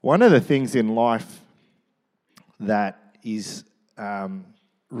One of the things in life that is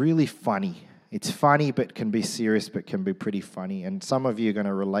really funny, it's funny but can be serious but can be pretty funny, and some of you are going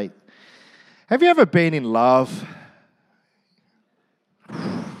to relate. Have you ever been in love?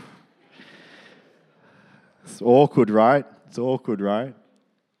 It's awkward, right? It's awkward, right?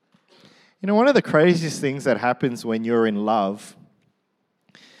 You know, one of the craziest things that happens when you're in love,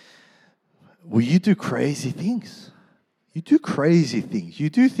 well, you do crazy things. You do crazy things. You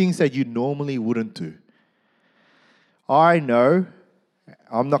do things that you normally wouldn't do. I know,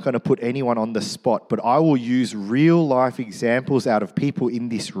 I'm not going to put anyone on the spot, but I will use real life examples out of people in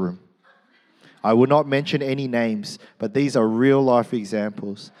this room. I will not mention any names, but these are real life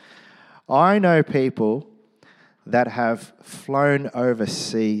examples. I know people that have flown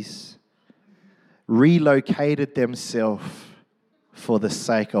overseas, relocated themselves for the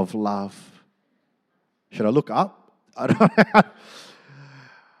sake of love. Should I look up?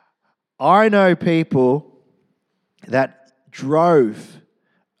 I know people that drove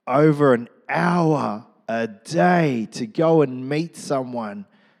over an hour a day to go and meet someone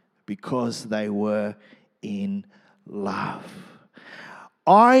because they were in love.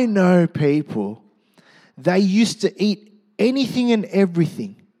 I know people, they used to eat anything and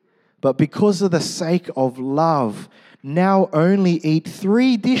everything, but because of the sake of love, now only eat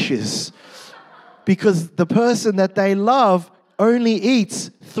 3 dishes because the person that they love only eats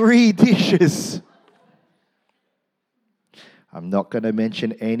 3 dishes. I'm not going to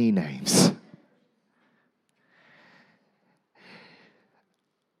mention any names.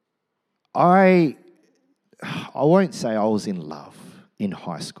 I won't say I was in love in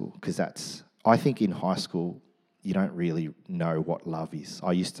high school, because I think in high school you don't really know what love is.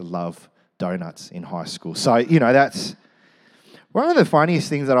 I used to love donuts in high school. So, that's one of the funniest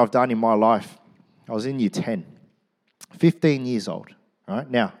things that I've done in my life. I was in year 10, 15 years old, right?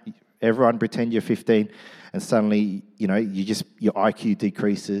 Now, everyone pretend you're 15 and suddenly, your IQ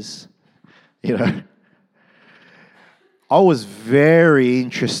decreases, I was very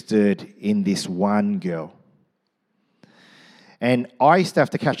interested in this one girl. And I used to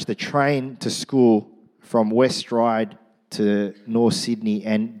have to catch the train to school from West Ryde to North Sydney,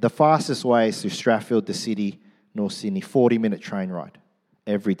 and the fastest way is to Strathfield, the city, North Sydney, 40-minute train ride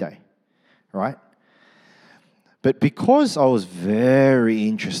every day, right? But because I was very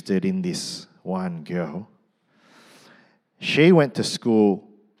interested in this one girl, she went to school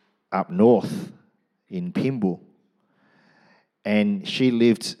up north in Pimble, and she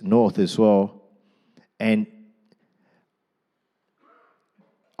lived north as well. And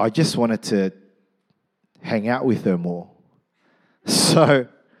I just wanted to hang out with her more. So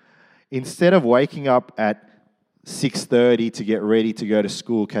instead of waking up at 6:30 to get ready to go to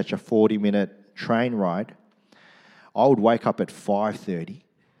school, catch a 40-minute train ride, I would wake up at 5:30.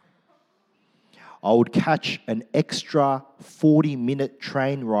 I would catch an extra 40-minute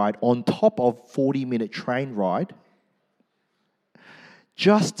train ride on top of 40-minute train ride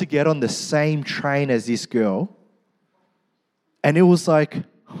just to get on the same train as this girl. And it was like,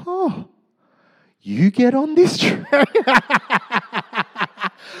 you get on this train?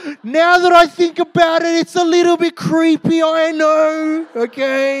 Now that I think about it, it's a little bit creepy, I know,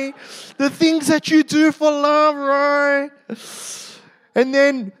 okay? The things that you do for love, right? And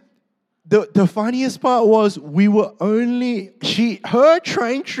then the funniest part was her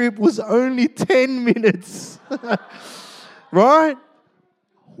train trip was only 10 minutes, right?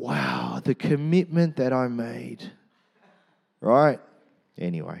 Wow, the commitment that I made, right?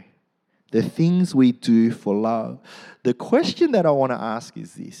 Anyway, the things we do for love. The question that I want to ask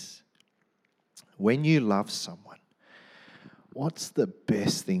is this. When you love someone, what's the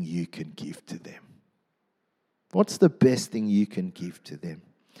best thing you can give to them? What's the best thing you can give to them?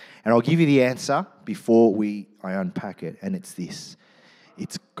 And I'll give you the answer before I unpack it, and it's this.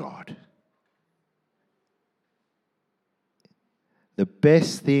 It's God. The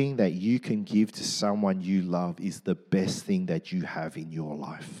best thing that you can give to someone you love is the best thing that you have in your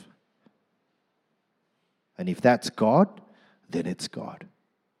life. And if that's God, then it's God.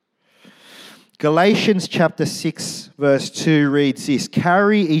 Galatians chapter 6 verse 2 reads this: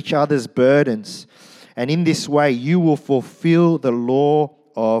 carry each other's burdens, and in this way you will fulfill the law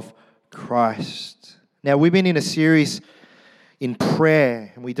of Christ. Now, we've been in a series in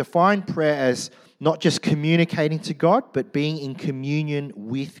prayer, and we define prayer as not just communicating to God, but being in communion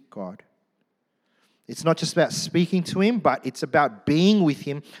with God. It's not just about speaking to Him, but it's about being with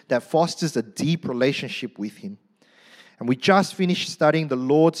Him that fosters a deep relationship with Him. And we just finished studying the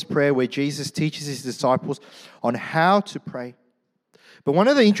Lord's Prayer, where Jesus teaches His disciples on how to pray. But one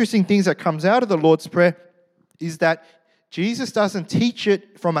of the interesting things that comes out of the Lord's Prayer is that Jesus doesn't teach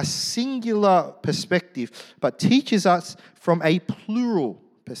it from a singular perspective, but teaches us from a plural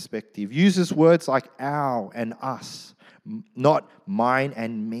perspective. Uses words like our and us, not mine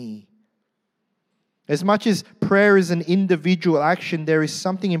and me. As much as prayer is an individual action, there is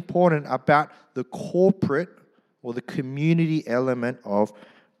something important about the corporate or the community element of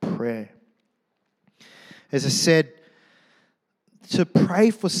prayer. As I said, to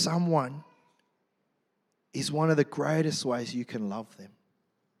pray for someone is one of the greatest ways you can love them.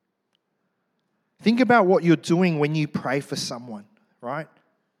 Think about what you're doing when you pray for someone, right?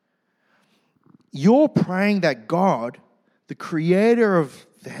 You're praying that God, the creator of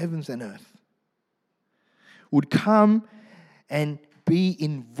the heavens and earth, would come and be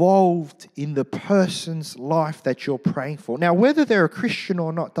involved in the person's life that you're praying for. Now, whether they're a Christian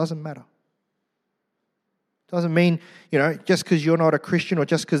or not doesn't matter. Doesn't mean, just because you're not a Christian or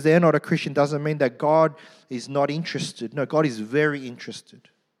just because they're not a Christian doesn't mean that God is not interested. No, God is very interested.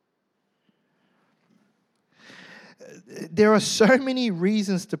 There are so many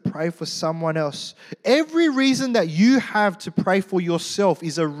reasons to pray for someone else. Every reason that you have to pray for yourself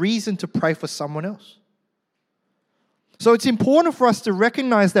is a reason to pray for someone else. So it's important for us to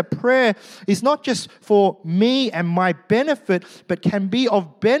recognize that prayer is not just for me and my benefit, but can be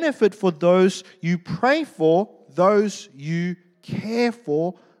of benefit for those you pray for, those you care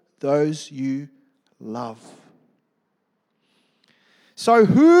for, those you love. So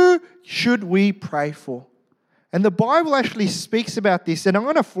who should we pray for? And the Bible actually speaks about this, and I'm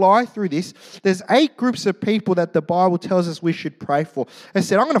going to fly through this. There's 8 groups of people that the Bible tells us we should pray for. As I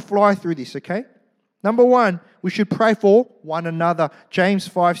said, I'm going to fly through this, okay? Number 1, we should pray for one another. James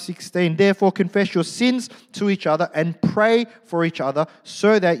 5:16. Therefore, confess your sins to each other and pray for each other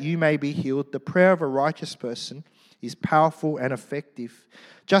so that you may be healed. The prayer of a righteous person is powerful and effective.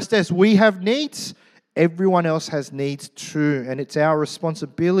 Just as we have needs, everyone else has needs too. And it's our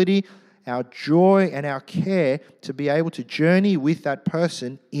responsibility, our joy, and our care to be able to journey with that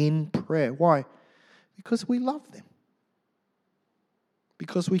person in prayer. Why? Because we love them.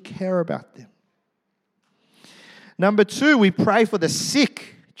 Because we care about them. Number 2, we pray for the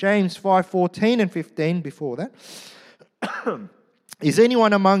sick. James 5:14 and 15 before that. Is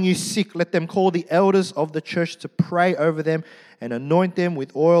anyone among you sick? Let them call the elders of the church to pray over them and anoint them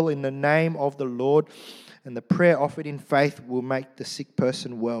with oil in the name of the Lord. And the prayer offered in faith will make the sick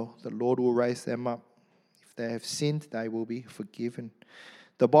person well. The Lord will raise them up. If they have sinned, they will be forgiven.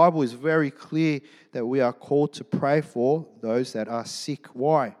 The Bible is very clear that we are called to pray for those that are sick.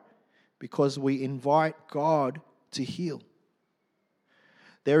 Why? Because we invite God to heal.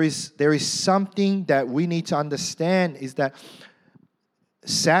 There is something that we need to understand, is that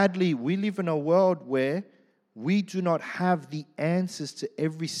sadly we live in a world where we do not have the answers to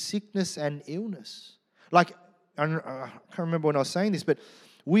every sickness and illness. Like, I can't remember when I was saying this, but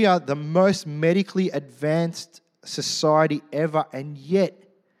we are the most medically advanced society ever, and yet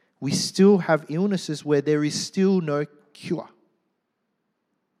we still have illnesses where there is still no cure.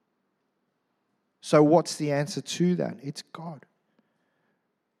 So what's the answer to that? It's God.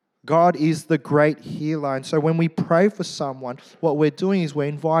 God is the great healer. And so when we pray for someone, what we're doing is we're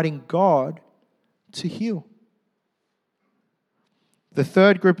inviting God to heal. The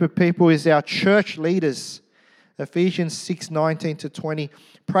third group of people is our church leaders. Ephesians 6:19-20.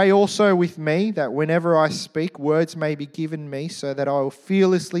 Pray also with me that whenever I speak, words may be given me so that I will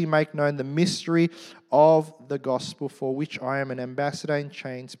fearlessly make known the mystery of the gospel, for which I am an ambassador in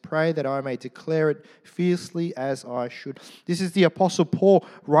chains. Pray that I may declare it fiercely as I should. This is the Apostle Paul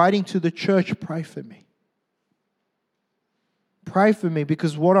writing to the church. Pray for me. Pray for me,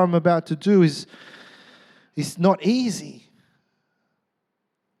 because what I'm about to do is not easy.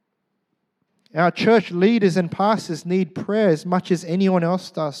 Our church leaders and pastors need prayer as much as anyone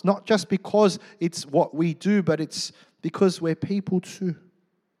else does. Not just because it's what we do, but it's because we're people too.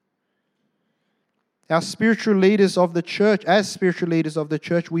 As spiritual leaders of the church,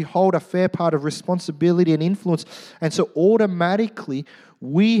 we hold a fair part of responsibility and influence. And so automatically,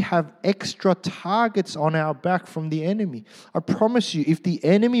 we have extra targets on our back from the enemy. I promise you, if the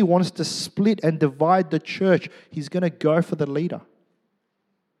enemy wants to split and divide the church, he's going to go for the leader.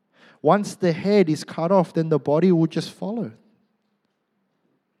 Once the head is cut off, then the body will just follow.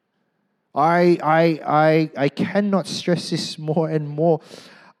 I cannot stress this more and more.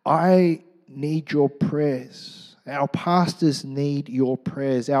 I need your prayers. Our pastors need your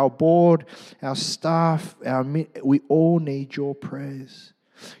prayers. Our board, our staff, we all need your prayers.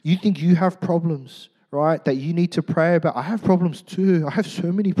 You think you have problems, right, that you need to pray about? I have problems too. I have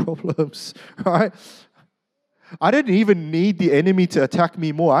so many problems, right? I didn't even need the enemy to attack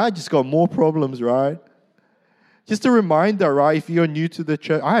me more. I just got more problems, right? Just a reminder, right? If you're new to the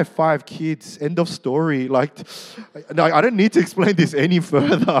church, I have 5 kids. End of story. Like, no, I don't need to explain this any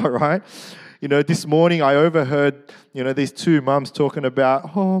further, right? This morning I overheard, these 2 mums talking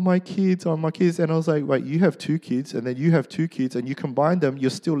about, my kids. And I was like, wait, you have 2 kids, and then you have 2 kids, and you combine them,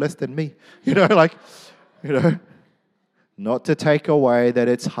 you're still less than me. Not to take away that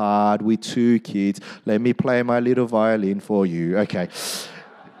it's hard with 2 kids. Let me play my little violin for you. Okay.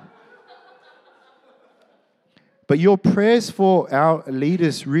 But your prayers for our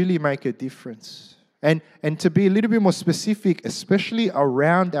leaders really make a difference. And to be a little bit more specific, especially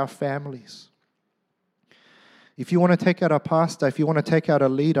around our families. If you want to take out a pastor, if you want to take out a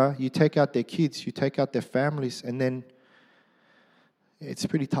leader, you take out their kids, you take out their families, and then it's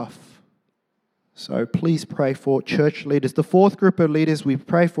pretty tough. So please pray for church leaders. The 4th group of leaders we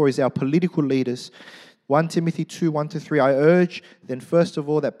pray for is our political leaders. 1 Timothy 2, 1-3. I urge then first of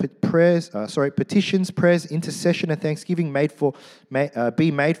all that petitions, prayers, intercession, and thanksgiving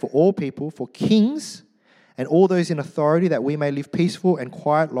be made for all people, for kings and all those in authority, that we may live peaceful and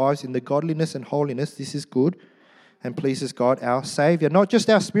quiet lives in the godliness and holiness. This is good and pleases God our Savior. Not just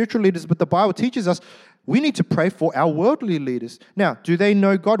our spiritual leaders, but the Bible teaches us we need to pray for our worldly leaders. Now, do they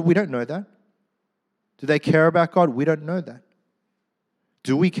know God? We don't know that. Do they care about God? We don't know that.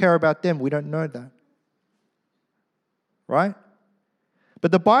 Do we care about them? We don't know that. Right?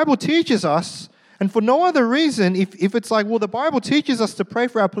 But the Bible teaches us, and for no other reason, if it's like, well, the Bible teaches us to pray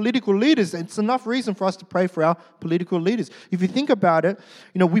for our political leaders, it's enough reason for us to pray for our political leaders. If you think about it,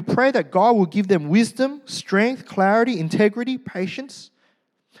 we pray that God will give them wisdom, strength, clarity, integrity, patience.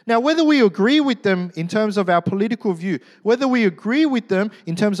 Now, whether we agree with them in terms of our political view, whether we agree with them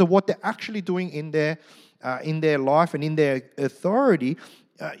in terms of what they're actually doing in their life and in their authority,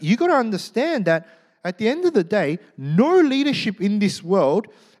 you got to understand that at the end of the day, no leadership in this world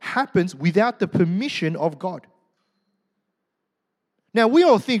happens without the permission of God. Now, we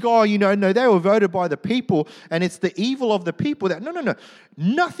all think, no, they were voted by the people and it's the evil of the people. No.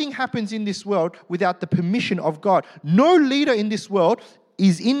 Nothing happens in this world without the permission of God. No leader in this world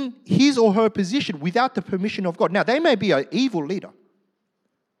is in his or her position without the permission of God. Now, they may be an evil leader.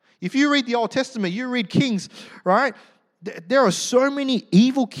 If you read the Old Testament, you read Kings, right? There are so many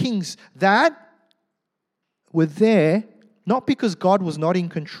evil kings that were there not because God was not in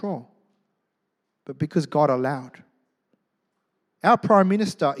control, but because God allowed. Our Prime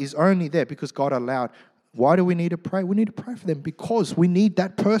Minister is only there because God allowed. Why do we need to pray? We need to pray for them because we need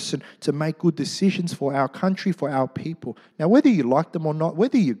that person to make good decisions for our country, for our people. Now, whether you like them or not,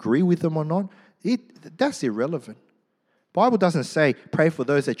 whether you agree with them or not, that's irrelevant. The Bible doesn't say pray for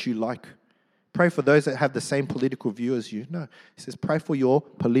those that you like. Pray for those that have the same political view as you. No, it says pray for your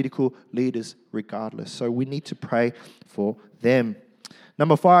political leaders regardless. So we need to pray for them.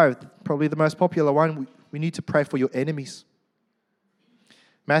 Number 5, probably the most popular one, we need to pray for your enemies.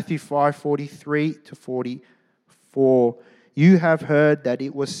 Matthew 5:43-44. You have heard that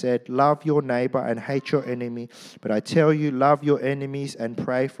it was said, love your neighbor and hate your enemy. But I tell you, love your enemies and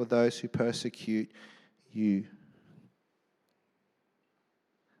pray for those who persecute you,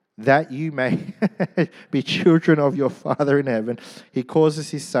 that you may be children of your Father in heaven. He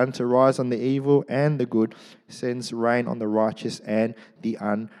causes his sun to rise on the evil and the good, sends rain on the righteous and the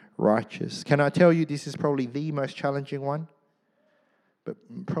unrighteous. Can I tell you, this is probably the most challenging one, but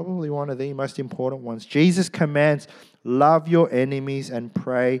probably one of the most important ones. Jesus commands, love your enemies and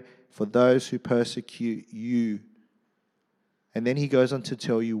pray for those who persecute you. And then he goes on to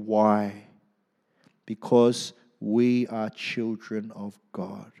tell you why. Because we are children of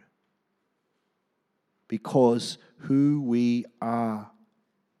God. Because who we are,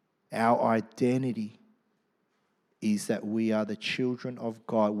 our identity is that we are the children of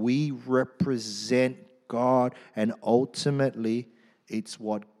God. We represent God, and ultimately it's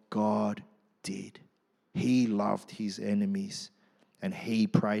what God did. He loved his enemies and he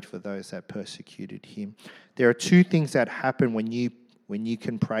prayed for those that persecuted him. There are 2 things that happen when you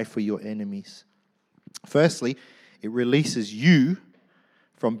can pray for your enemies. Firstly, it releases you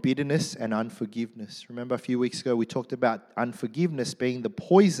from bitterness and unforgiveness. Remember a few weeks ago we talked about unforgiveness being the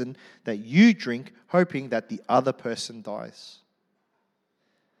poison that you drink, hoping that the other person dies.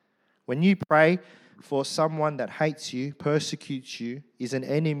 When you pray for someone that hates you, persecutes you, is an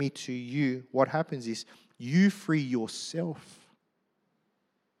enemy to you, what happens is you free yourself.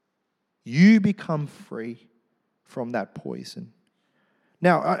 You become free from that poison.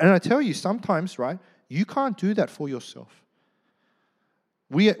 Now, and I tell you, sometimes, right, you can't do that for yourself.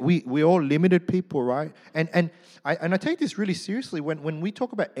 We're all limited people, right? And I take this really seriously when we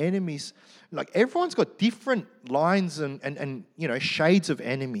talk about enemies. Like, everyone's got different lines and shades of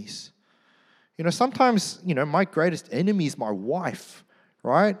enemies. Sometimes, my greatest enemy is my wife,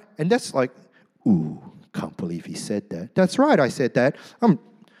 right? And that's like, ooh, can't believe he said that. That's right, I said that. I'm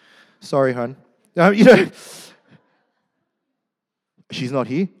sorry, hon. She's not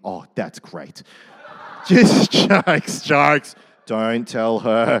here? Oh, that's great. Just jokes. Don't tell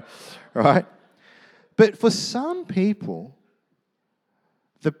her, right? But for some people,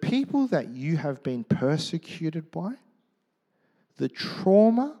 the people that you have been persecuted by, the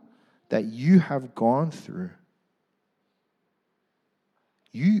trauma that you have gone through,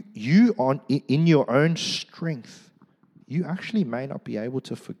 in your own strength, you actually may not be able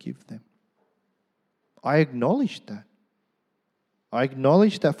to forgive them. I acknowledge that. I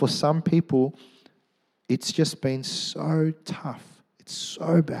acknowledge that for some people, it's just been so tough. It's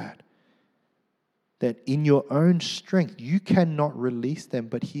so bad that in your own strength, you cannot release them.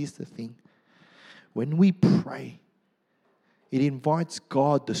 But here's the thing. When we pray, it invites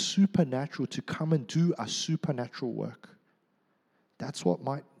God, the supernatural, to come and do a supernatural work. That's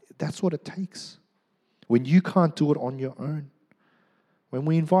what it takes. When you can't do it on your own. When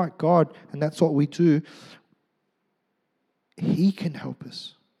we invite God, and that's what we do, He can help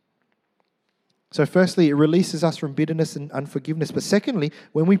us. So firstly, it releases us from bitterness and unforgiveness. But secondly,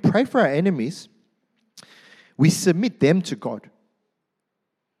 when we pray for our enemies, we submit them to God.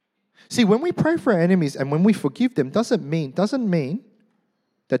 See, when we pray for our enemies and when we forgive them, doesn't mean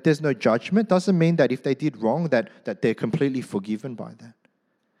that there's no judgment, doesn't mean that if they did wrong, that they're completely forgiven by that.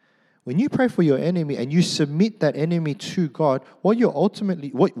 When you pray for your enemy and you submit that enemy to God, what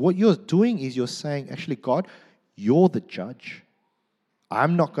you're doing is you're saying, actually, God, you're the judge.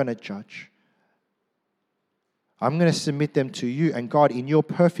 I'm not going to judge. I'm going to submit them to you. And God, in your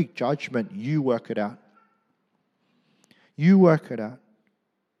perfect judgment, you work it out. You work it out.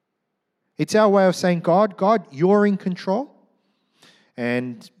 It's our way of saying, God, you're in control.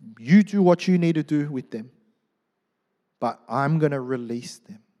 And you do what you need to do with them. But I'm going to release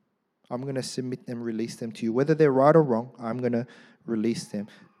them. I'm going to submit them, release them to you. Whether they're right or wrong, I'm going to release them.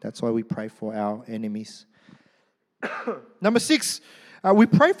 That's why we pray for our enemies. Number 6, we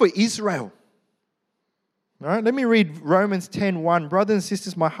pray for Israel. All right, let me read Romans 10:1. Brothers and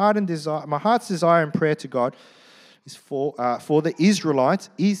sisters, my heart's desire and prayer to God is for the Israelites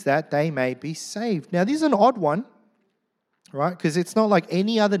is that they may be saved. Now, this is an odd one, right? Because it's not like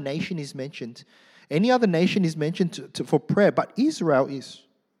any other nation is mentioned. Any other nation is mentioned for prayer, but Israel is.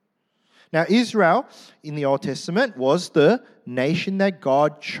 Now, Israel in the Old Testament was the nation that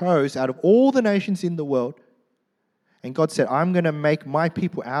God chose out of all the nations in the world. And God said, I'm going to make my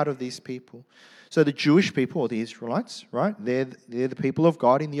people out of these people. So the Jewish people, or the Israelites, right? They're the people of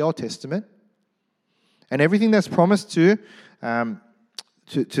God in the Old Testament. And everything that's promised to them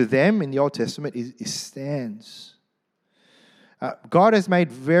in the Old Testament stands. God has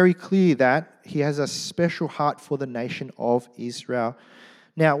made very clear that He has a special heart for the nation of Israel.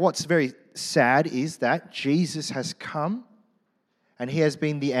 Now, what's very sad is that Jesus has come and He has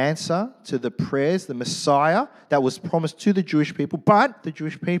been the answer to the prayers, the Messiah that was promised to the Jewish people, but the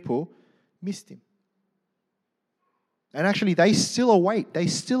Jewish people missed Him. And actually, they still await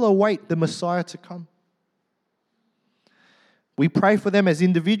the Messiah to come. We pray for them as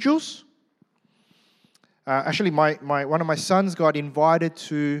individuals. Actually, one of my sons got invited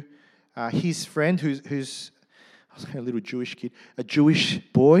to his friend who's I was a little Jewish kid, a Jewish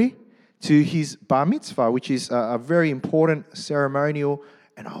boy, to his bar mitzvah, which is a very important ceremonial.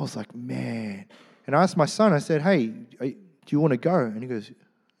 And I was like, man. And I asked my son, I said, hey, do you want to go? And he goes,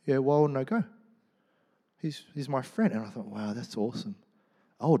 yeah, why wouldn't I go? He's my friend. And I thought, wow, that's awesome.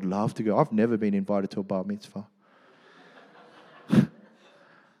 I would love to go. I've never been invited to a bar mitzvah.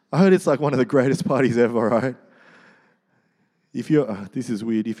 I heard it's like one of the greatest parties ever, right? This is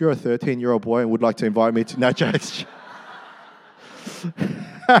weird. If you're a 13-year-old boy and would like to invite me to... No, jokes.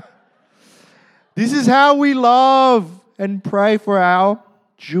 This is how we love and pray for our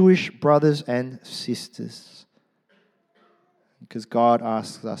Jewish brothers and sisters. Because God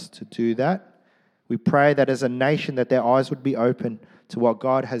asks us to do that. We pray that as a nation that their eyes would be open to what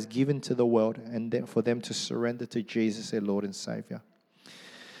God has given to the world and for them to surrender to Jesus, their Lord and Savior.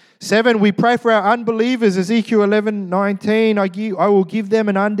 7, we pray for our unbelievers. Ezekiel 11:19. I will give them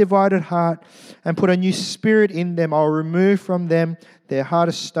an undivided heart and put a new spirit in them. I will remove from them their heart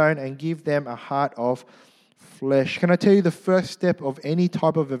of stone and give them a heart of flesh. Can I tell you the first step of any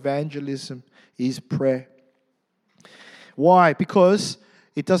type of evangelism is prayer? Why? Because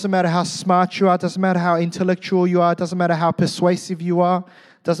it doesn't matter how smart you are, it doesn't matter how intellectual you are, it doesn't matter how persuasive you are,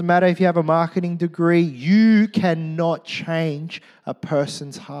 it doesn't matter if you have a marketing degree, you cannot change a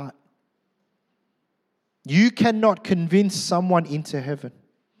person's heart. You cannot convince someone into heaven.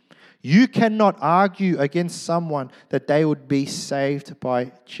 You cannot argue against someone that they would be saved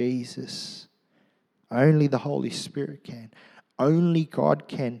by Jesus. Only the Holy Spirit can. Only God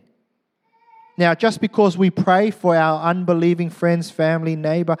can. Now, just because we pray for our unbelieving friends, family,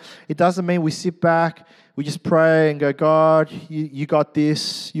 neighbor, it doesn't mean we sit back, we just pray and go, God, you got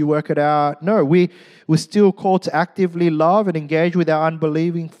this, you work it out. No, we're still called to actively love and engage with our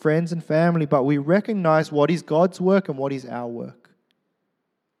unbelieving friends and family, but we recognize what is God's work and what is our work.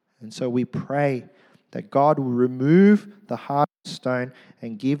 And so we pray that God will remove the heart of stone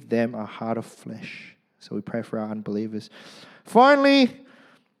and give them a heart of flesh. So we pray for our unbelievers. Finally,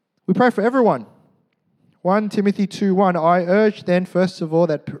 we pray for everyone. 1 Timothy 2:1. I urge then, first of all,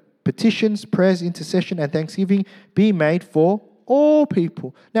 that petitions, prayers, intercession, and thanksgiving be made for all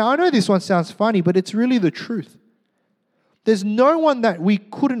people. Now, I know this one sounds funny, but it's really the truth. There's no one that we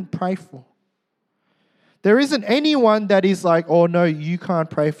couldn't pray for. There isn't anyone that is like, oh no, you can't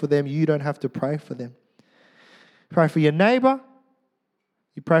pray for them, you don't have to pray for them. Pray for your neighbor.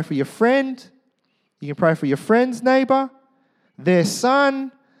 You pray for your friend. You can pray for your friend's neighbor, their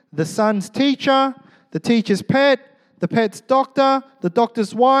son, the son's teacher, the teacher's pet, the pet's doctor, the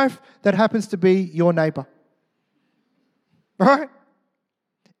doctor's wife, that happens to be your neighbor. Right?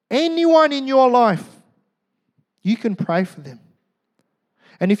 Anyone in your life, you can pray for them.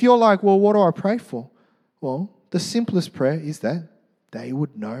 And if you're like, well, what do I pray for? Well, the simplest prayer is that they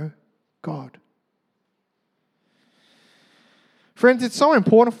would know God. Friends, it's so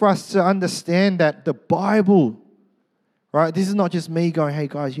important for us to understand that the Bible, right? This is not just me going, hey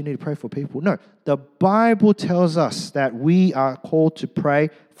guys, you need to pray for people. No, the Bible tells us that we are called to pray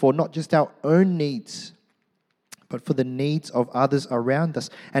for not just our own needs, but for the needs of others around us.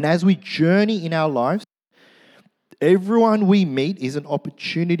 And as we journey in our lives, everyone we meet is an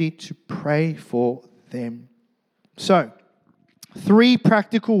opportunity to pray for them. So, 3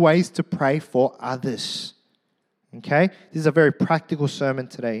 practical ways to pray for others. Okay? This is a very practical sermon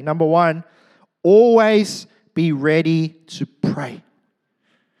today. Number 1, always be ready to pray.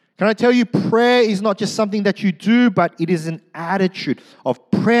 Can I tell you, prayer is not just something that you do, but it is an attitude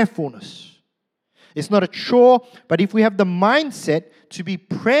of prayerfulness. It's not a chore, but if we have the mindset to be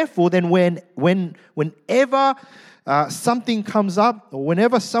prayerful, then whenever something comes up, or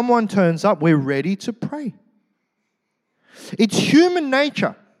whenever someone turns up, we're ready to pray. It's human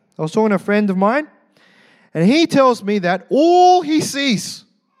nature. I was talking to a friend of mine, and he tells me that all he sees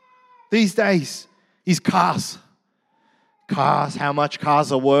these days is cars. Cars, how much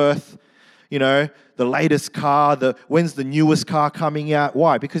cars are worth, the latest car, when's the newest car coming out.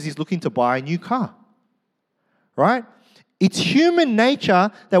 Why? Because he's looking to buy a new car, right? It's human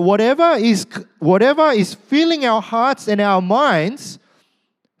nature that whatever is filling our hearts and our minds,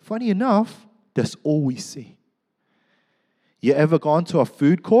 funny enough, that's all we see. You ever gone to a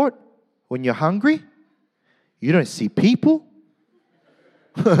food court when you're hungry? You don't see people.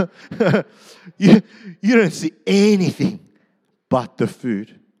 you don't see anything but the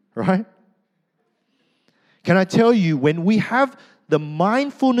food, right? Can I tell you, when we have the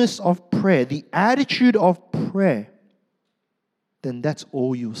mindfulness of prayer, the attitude of prayer, then that's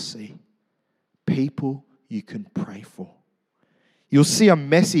all you'll see. People you can pray for. You'll see a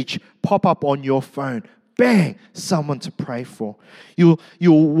message pop up on your phone. Bang! Someone to pray for. You'll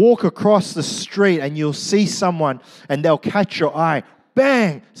walk across the street and you'll see someone and they'll catch your eye.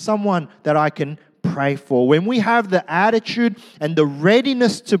 Bang! Someone that I can pray for. When we have the attitude and the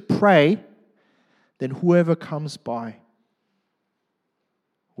readiness to pray, then whoever comes by,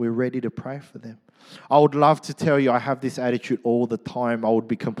 we're ready to pray for them. I would love to tell you I have this attitude all the time. I would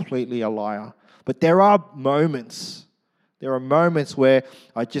be completely a liar. But there are moments where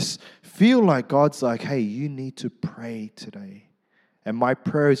I just feel like God's like, hey, you need to pray today. And my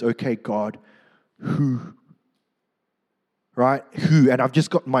prayer is, okay, God, who? Right? Who? And I've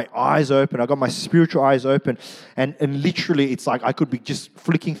just got my eyes open. I've got my spiritual eyes open. And literally, it's like I could be just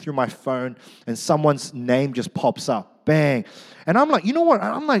flicking through my phone and someone's name just pops up. Bang. And I'm like, you know what?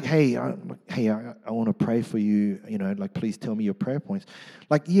 I'm like, hey, I want to pray for you. Please tell me your prayer points.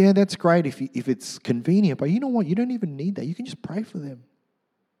 Like, yeah, that's great if it's convenient. But you know what? You don't even need that. You can just pray for them.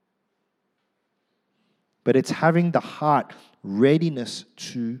 But it's having the heart readiness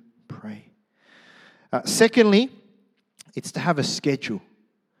to pray. Secondly, it's to have a schedule.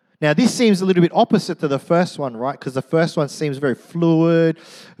 Now, this seems a little bit opposite to the first one, right? Because the first one seems very fluid,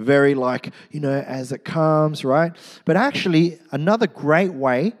 very as it comes, right? But actually, another great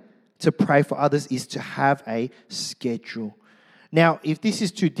way to pray for others is to have a schedule. Now, if this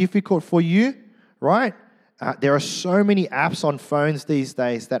is too difficult for you, right? There are so many apps on phones these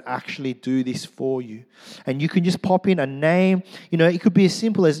days that actually do this for you. And you can just pop in a name. It could be as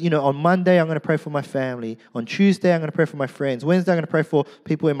simple as, on Monday, I'm going to pray for my family. On Tuesday, I'm going to pray for my friends. Wednesday, I'm going to pray for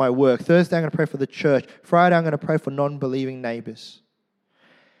people in my work. Thursday, I'm going to pray for the church. Friday, I'm going to pray for non-believing neighbors.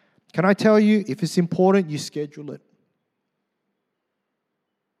 Can I tell you, if it's important, you schedule it.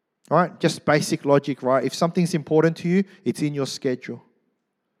 All right? Just basic logic, right? If something's important to you, it's in your schedule.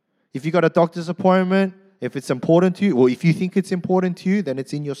 If you got a doctor's appointment, if it's important to you, or if you think it's important to you, then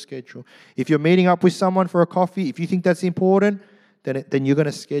it's in your schedule. If you're meeting up with someone for a coffee, if you think that's important, then you're going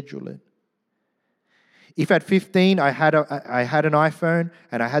to schedule it. If at 15 I had an iPhone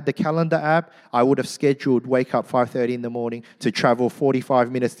and I had the calendar app, I would have scheduled wake up 5:30 in the morning to travel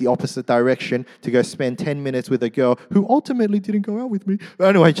 45 minutes the opposite direction to go spend 10 minutes with a girl who ultimately didn't go out with me. But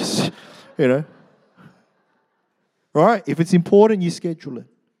anyway, just, Right? If it's important, you schedule it.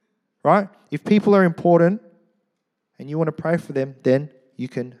 Right? If people are important and you want to pray for them, then you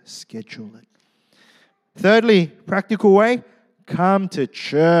can schedule it. Thirdly, practical way, come to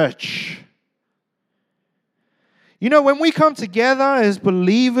church. When we come together as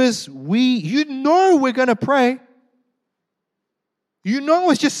believers, we're going to pray.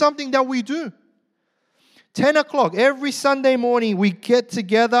 It's just something that we do. 10 o'clock, every Sunday morning, we get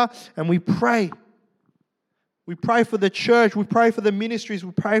together and we pray. We pray for the church, we pray for the ministries,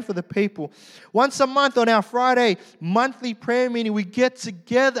 we pray for the people. Once a month on our Friday monthly prayer meeting, we get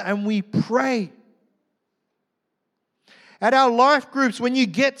together and we pray. At our life groups, when you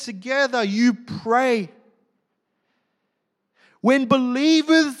get together, you pray. When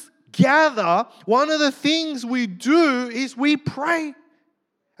believers gather, one of the things we do is we pray.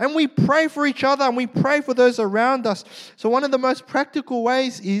 And we pray for each other and we pray for those around us. So one of the most practical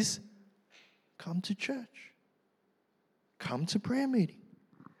ways is come to church. Come to prayer meeting.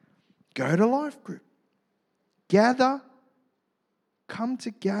 Go to life group. Gather. Come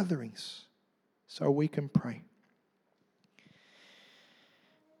to gatherings so we can pray.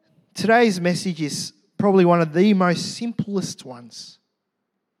 Today's message is probably one of the most simplest ones,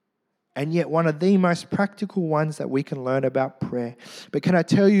 and yet one of the most practical ones that we can learn about prayer. But can I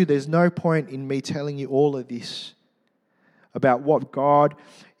tell you, there's no point in me telling you all of this about what God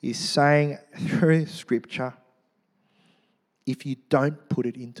is saying through Scripture if you don't put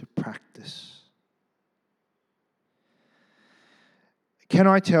it into practice. Can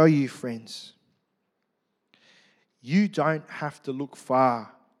I tell you, friends, you don't have to look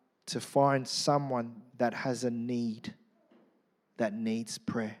far to find someone that has a need, that needs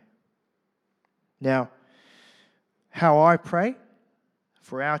prayer. Now, how I pray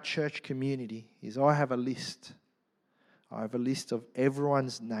for our church community is I have a list. I have a list of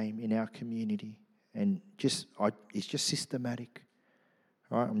everyone's name in our community. And it's just systematic.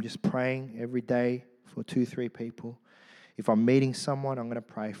 Right? I'm just praying every day for 2-3 people. If I'm meeting someone, I'm going to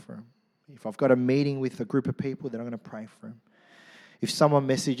pray for them. If I've got a meeting with a group of people, then I'm going to pray for them. If someone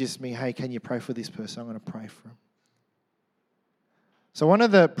messages me, hey, can you pray for this person? I'm going to pray for them. So one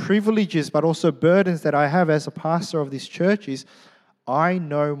of the privileges, but also burdens that I have as a pastor of this church is I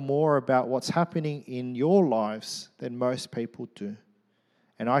know more about what's happening in your lives than most people do.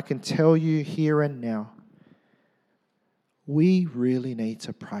 And I can tell you here and now, we really need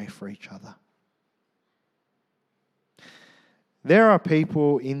to pray for each other. There are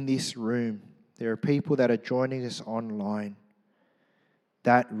people in this room, there are people that are joining us online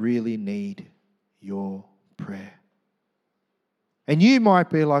that really need your prayer. And you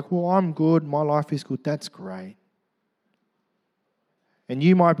might be like, well, I'm good, my life is good, that's great. And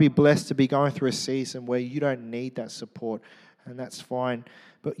you might be blessed to be going through a season where you don't need that support, and that's fine.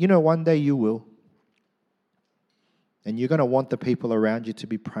 But one day you will. And you're going to want the people around you to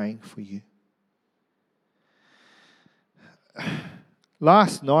be praying for you.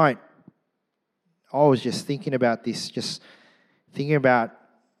 Last night, I was just thinking about this, just thinking about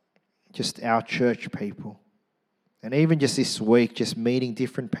just our church people. And even just this week, just meeting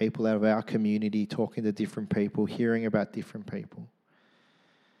different people out of our community, talking to different people, hearing about different people.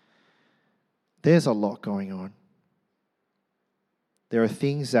 There's a lot going on. There are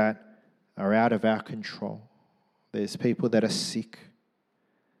things that are out of our control. There's people that are sick.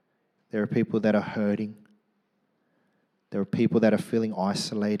 There are people that are hurting. There are people that are feeling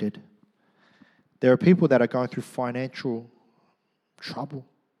isolated. There are people that are going through financial trouble.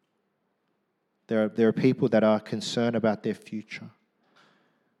 There are people that are concerned about their future.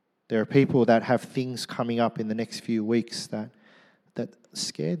 There are people that have things coming up in the next few weeks that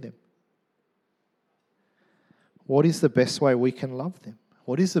scare them. What is the best way we can love them?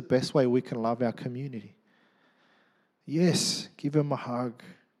 What is the best way we can love our community? Yes, give them a hug.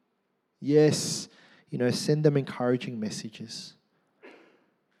 Yes, send them encouraging messages.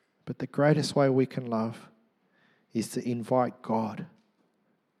 But the greatest way we can love is to invite God,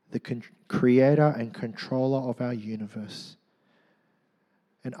 the creator and controller of our universe,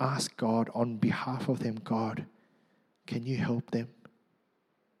 and ask God on behalf of them, God, can you help them?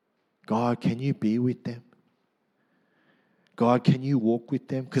 God, can you be with them? God, can you walk with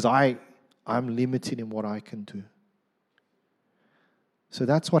them? Because I'm limited in what I can do. So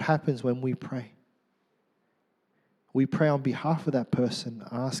that's what happens when we pray. We pray on behalf of that person,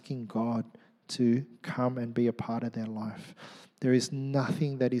 asking God to come and be a part of their life. There is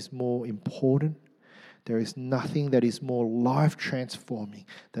nothing that is more important. There is nothing that is more life-transforming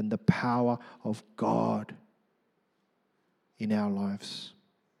than the power of God in our lives.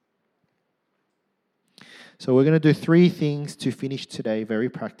 So we're going to do 3 things to finish today very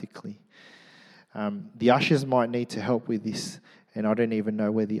practically. The ushers might need to help with this, and I don't even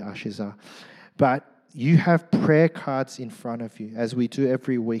know where the ushers are. But you have prayer cards in front of you, as we do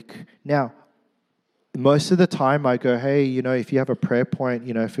every week. Now, most of the time I go, hey, if you have a prayer point,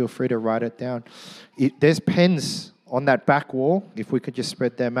 feel free to write it down. There's pens on that back wall, if we could just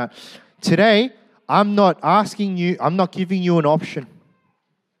spread them out. Today, I'm not giving you an option.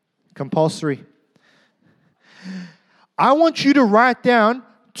 Compulsory. I want you to write down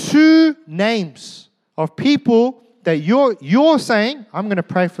 2 names of people that you're saying, I'm going to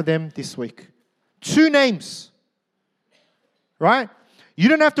pray for them this week. 2 names, right? You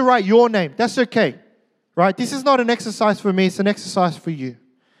don't have to write your name. That's okay, right? This is not an exercise for me. It's an exercise for you,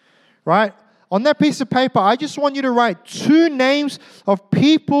 right? On that piece of paper, I just want you to write 2 names of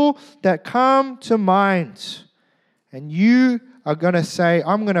people that come to mind. And you are going to say,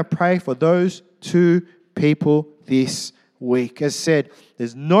 I'm going to pray for those 2 people this week. As said,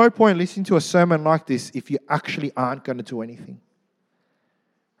 there's no point listening to a sermon like this if you actually aren't going to do anything.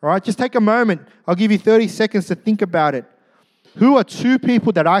 All right, just take a moment. I'll give you 30 seconds to think about it. Who are 2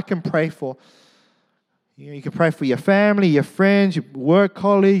 people that I can pray for? You can pray for your family, your friends, your work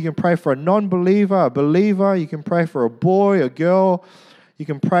colleague. You can pray for a non-believer, a believer. You can pray for a boy, a girl. You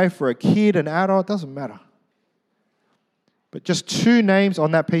can pray for a kid, an adult. Doesn't matter. But just 2 names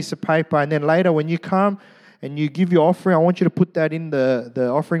on that piece of paper. And then later when you come and you give your offering, I want you to put that in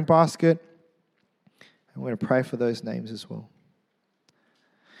the offering basket. And we're going to pray for those names as well.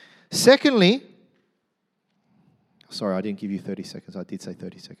 Secondly, sorry, I didn't give you 30 seconds. I did say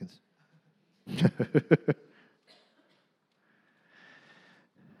 30 seconds.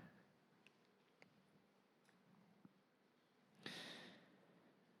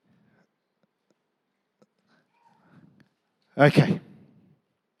 Okay.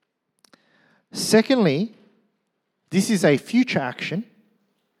 Secondly, this is a future action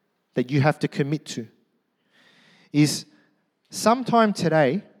that you have to commit to. Is sometime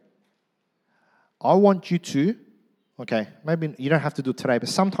today, I want you to, maybe you don't have to do it today, but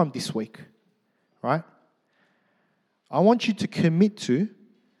sometime this week, right? I want you to commit to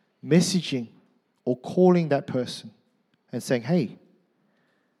messaging or calling that person and saying, hey,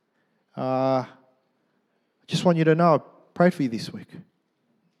 I just want you to know I prayed for you this week.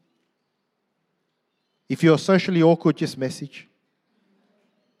 If you're socially awkward, just message.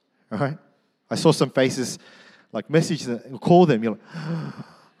 All right? I saw some faces like message them, call them. You're like,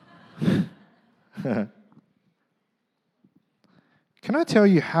 can I tell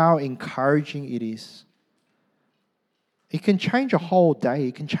you how encouraging it is? It can change a whole day.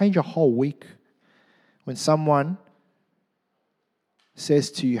 It can change a whole week when someone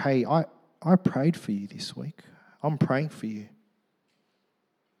says to you, hey, I prayed for you this week. I'm praying for you.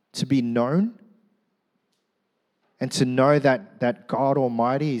 To be known and to know that God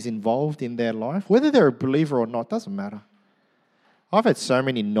Almighty is involved in their life, whether they're a believer or not, doesn't matter. I've had so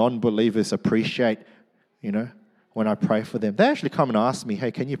many non-believers appreciate, when I pray for them. They actually come and ask me,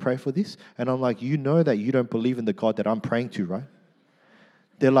 hey, can you pray for this? And I'm like, you know that you don't believe in the God that I'm praying to, right?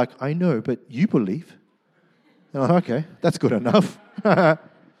 They're like, I know, but you believe. And I'm like, okay, that's good enough.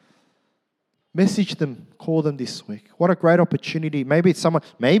 Message them, call them this week. What a great opportunity. Maybe it's someone,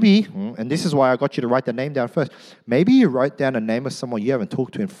 and this is why I got you to write the name down first. Maybe you write down a name of someone you haven't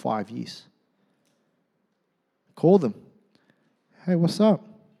talked to in 5 years. Call them. Hey, what's up?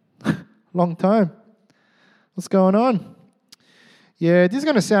 Long time. What's going on? Yeah, this is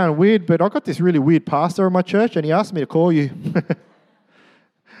going to sound weird, but I got this really weird pastor in my church, and he asked me to call you.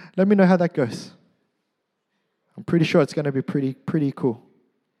 Let me know how that goes. I'm pretty sure it's going to be pretty cool.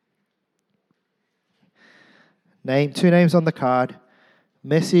 2 names on the card.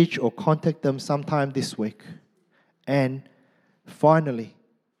 Message or contact them sometime this week. And finally,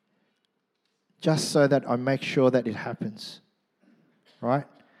 just so that I make sure that it happens, right,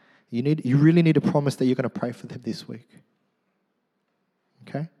 You really need to promise that you're going to pray for them this week.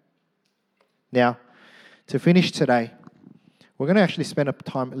 Okay? Now, to finish today, we're going to actually spend a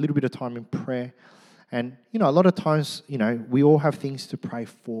little bit of time in prayer. And, a lot of times, we all have things to pray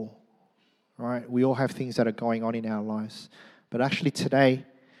for, right? We all have things that are going on in our lives. But actually today,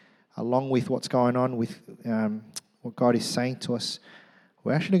 along with what's going on with what God is saying to us,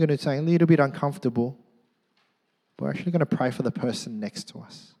 we're actually going to say a little bit uncomfortable. We're actually going to pray for the person next to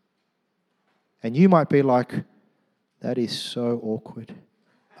us. And you might be like, that is so awkward.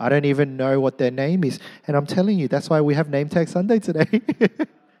 I don't even know what their name is. And I'm telling you, that's why we have Name Tag Sunday today.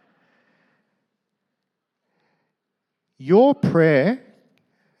 Your prayer,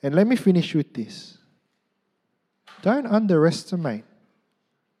 and let me finish with this. Don't underestimate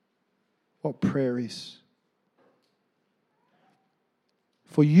what prayer is.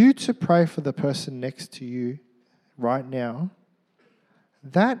 For you to pray for the person next to you right now,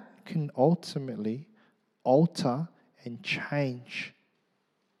 that can ultimately alter and change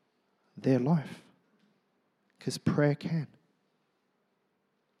their life. Because prayer can.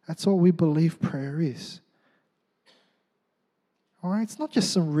 That's what we believe prayer is. All right? It's not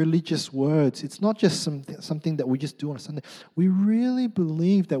just some religious words. It's not just something that we just do on a Sunday. We really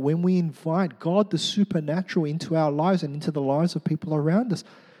believe that when we invite God, the supernatural, into our lives and into the lives of people around us,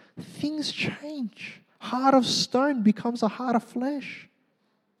 things change. Heart of stone becomes a heart of flesh.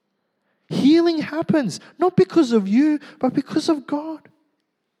 Healing happens, not because of you, but because of God.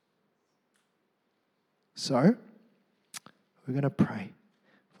 So, we're going to pray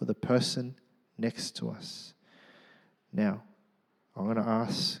for the person next to us. Now, I'm going to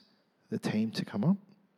ask the team to come up.